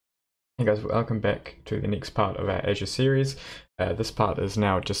Hey guys, welcome back to the next part of our Azure series. This part is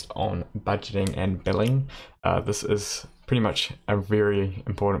now just on budgeting and billing. This is pretty much a very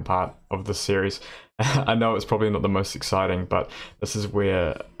important part of this series. I know it's probably not the most exciting, but this is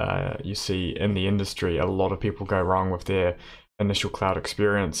where you see in the industry a lot of people go wrong with their initial cloud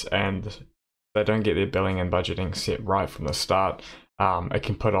experience, and they don't get their billing and budgeting set right from the start. It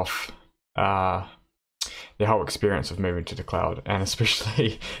can put off the whole experience of moving to the cloud, and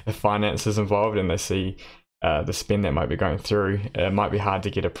especially if finance is involved and they see the spend that might be going through, it might be hard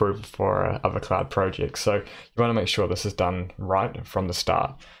to get approval for other cloud projects. So you want to make sure this is done right from the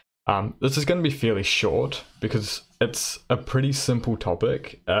start. This is going to be fairly short because it's a pretty simple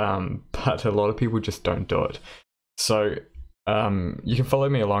topic, but a lot of people just don't do it. So you can follow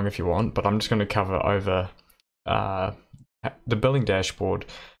me along if you want, but I'm just going to cover over the billing dashboard,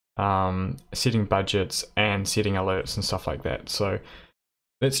 setting budgets and setting alerts and stuff like that. So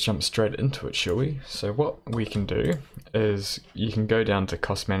let's jump straight into it, shall we? So what we can do is you can go down to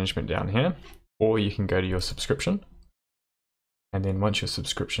cost management down here, or you can go to your subscription. And then once your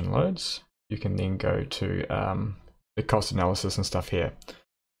subscription loads, you can then go to the cost analysis and stuff here.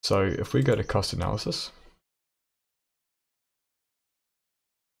 So if we go to cost analysis,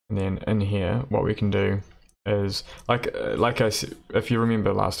 and then in here, what we can do is like I said, if you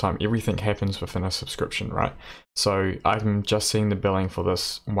remember last time, everything happens within a subscription, right? So I'm just seeing the billing for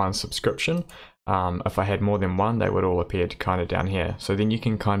this one subscription. If I had more than one, they would all appear kind of down here. So then you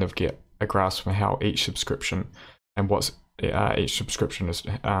can kind of get a grasp of how each subscription and what's each subscription is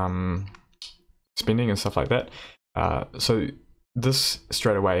spending and stuff like that. So this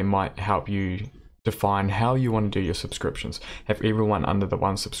straight away might help you define how you want to do your subscriptions. Have everyone under the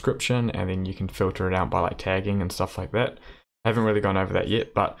one subscription, and then you can filter it out by like tagging and stuff like that. I haven't really gone over that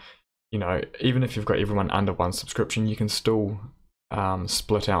yet, but you know, even if you've got everyone under one subscription, you can still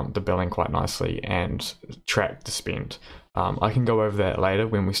split out the billing quite nicely and track the spend. I can go over that later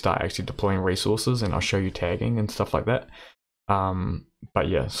when we start actually deploying resources, and I'll show you tagging and stuff like that. But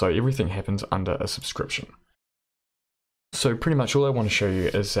yeah, so everything happens under a subscription. So pretty much all I want to show you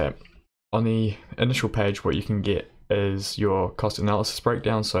is that on the initial page, what you can get is your cost analysis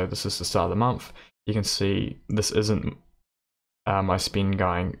breakdown. So this is the start of the month. You can see this isn't my spend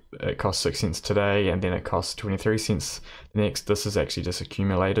going, it costs 6 cents today, and then it costs 23 cents the next. This is actually just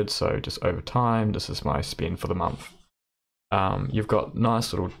accumulated. So just over time, this is my spend for the month. You've got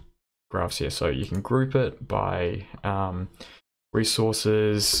nice little graphs here. So you can group it by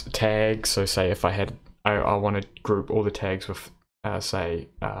resources, tags. So say if I want to group all the tags with say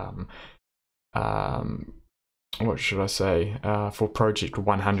what should I say, for project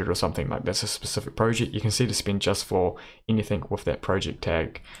 100 or something, like that's a specific project. You can see the spend just for anything with that project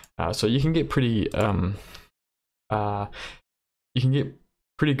tag. So you can get pretty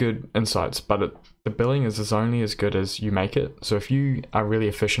good insights, but the billing is only as good as you make it. So if you are really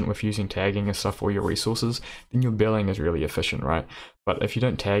efficient with using tagging and stuff for your resources, then your billing is really efficient, right? But if you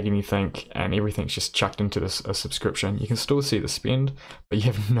don't tag anything and everything's just chucked into this subscription, you can still see the spend, but you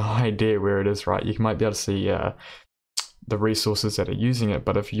have no idea where it is, right? You might be able to see the resources that are using it,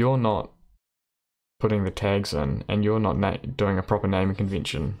 but if you're not putting the tags in and you're not doing a proper naming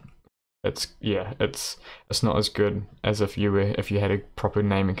convention, it's not as good as if you had a proper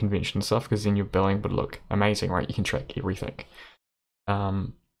naming convention and stuff, because then your billing would look amazing, right? You can track everything.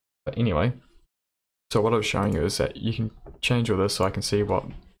 But anyway, so what I was showing you is that you can change all this, so I can see what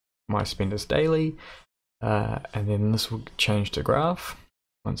my spend is daily, and then this will change to graph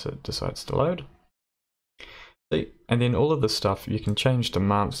once it decides to load. See, and then all of this stuff you can change to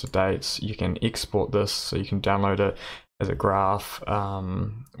months, to dates. You can export this, so you can download it as a graph.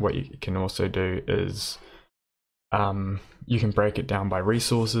 What you can also do is you can break it down by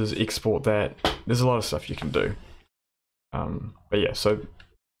resources, export that. There's a lot of stuff you can do. But yeah, so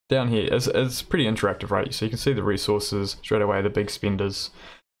down here it's pretty interactive, right? So you can see the resources straight away, the big spenders,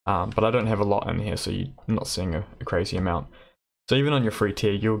 but I don't have a lot in here, so you're not seeing a crazy amount. So even on your free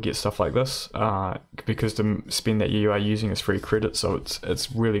tier, you'll get stuff like this, because the spend that you are using is free credit. So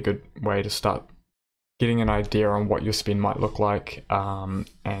it's really good way to start getting an idea on what your spend might look like,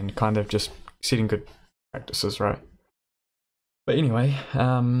 and kind of just setting good practices, right? But anyway,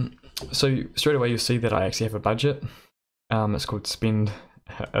 so straight away you'll see that I actually have a budget. It's called spend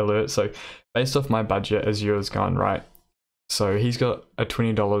alert. So based off my budget, Azure's gone, right? So he's got a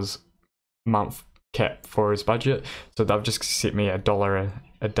 $20 month cap for his budget. So they've just set me $1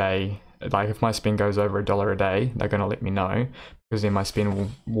 a day. Like if my spend goes over $1 a day, they're going to let me know, because then my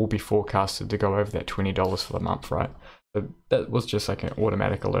spend will be forecasted to go over that $20 for the month, right? So that was just like an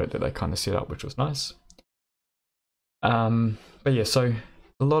automatic alert that they kind of set up, which was nice. But yeah, so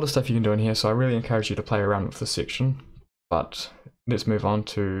a lot of stuff you can do in here, so I really encourage you to play around with this section. But let's move on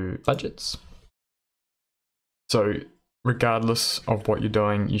to budgets. So regardless of what you're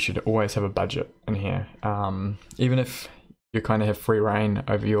doing, you should always have a budget in here. Even if you kind of have free reign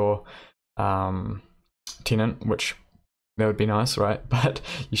over your tenant, which that would be nice, right? But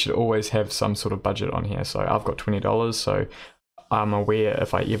you should always have some sort of budget on here. So I've got $20, so I'm aware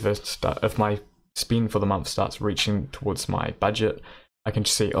if my spend for the month starts reaching towards my budget, I can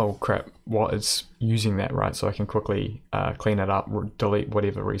just see, oh crap, what is using that, right? So I can quickly clean it up, delete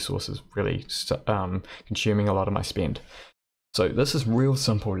whatever resources really consuming a lot of my spend. So this is real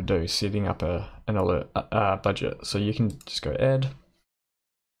simple to do, setting up an alert budget. So you can just go add,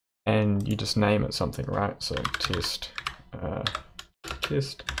 and you just name it something, right? So test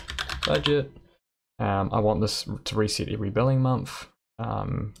budget. I want this to reset every billing month.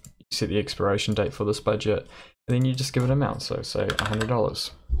 Set the expiration date for this budget, and then you just give it an amount. So say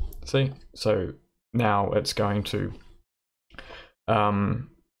 $100. See, so now it's going to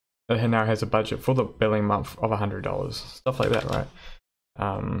it now has a budget for the billing month of $100, stuff like that, right?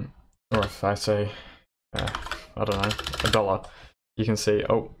 Or if I say I don't know, $1, you can see,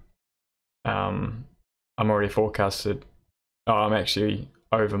 oh, I'm already forecasted, oh, I'm actually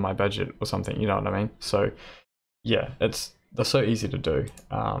over my budget or something, you know what I mean? So yeah, they're so easy to do.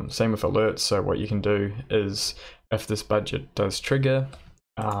 Same with alerts. So what you can do is, if this budget does trigger,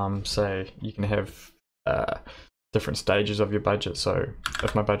 say you can have different stages of your budget. So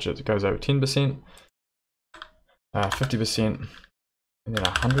if my budget goes over 10%, 50%, and then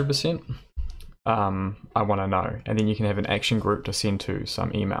 100%, I want to know. And then you can have an action group to send to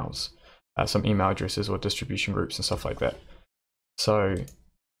some emails, some email addresses or distribution groups and stuff like that. So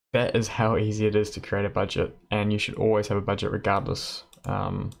that is how easy it is to create a budget, and you should always have a budget regardless,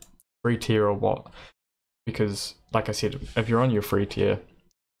 free tier or what, because like I said, if you're on your free tier,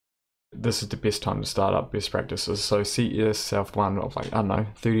 this is the best time to start up best practices. So set yourself one of, like, I don't know,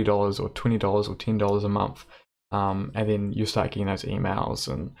 $30 or $20 or $10 a month, and then you start getting those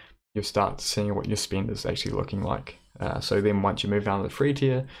emails and you'll start seeing what your spend is actually looking like. So then once you move down to the free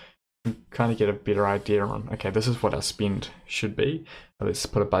tier, you kind of get a better idea on, okay, this is what our spend should be. Let's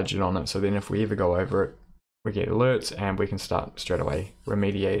put a budget on it. So then if we ever go over it, we get alerts and we can start straight away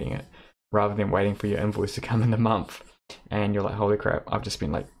remediating it, rather than waiting for your invoice to come in the month and you're like, holy crap, I've just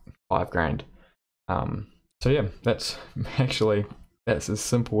spent like $5,000. So yeah, that's as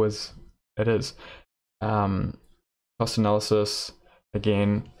simple as it is. Cost analysis,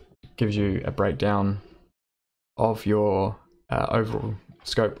 again, gives you a breakdown of your overall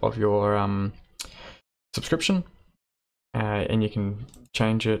scope of your subscription, and you can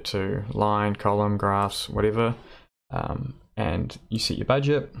change it to line, column, graphs, whatever, and you set your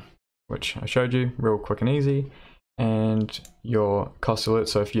budget, which I showed you, real quick and easy, and your cost alerts.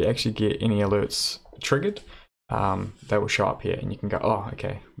 So if you actually get any alerts triggered, they will show up here, and you can go, oh,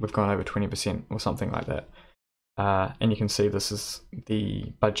 okay, we've gone over 20% or something like that, and you can see this is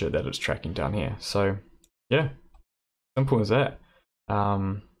the budget that it's tracking down here. So yeah, simple as that.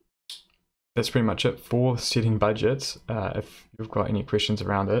 That's pretty much it for setting budgets. If you've got any questions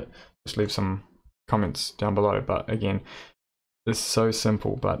around it, just leave some comments down below. But again, it's so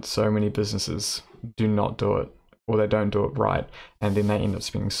simple, but so many businesses do not do it, or they don't do it right, and then they end up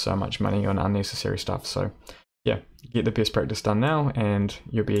spending so much money on unnecessary stuff. So yeah, get the best practice done now and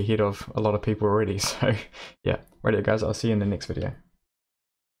you'll be ahead of a lot of people already. So yeah, right here guys, I'll see you in the next video.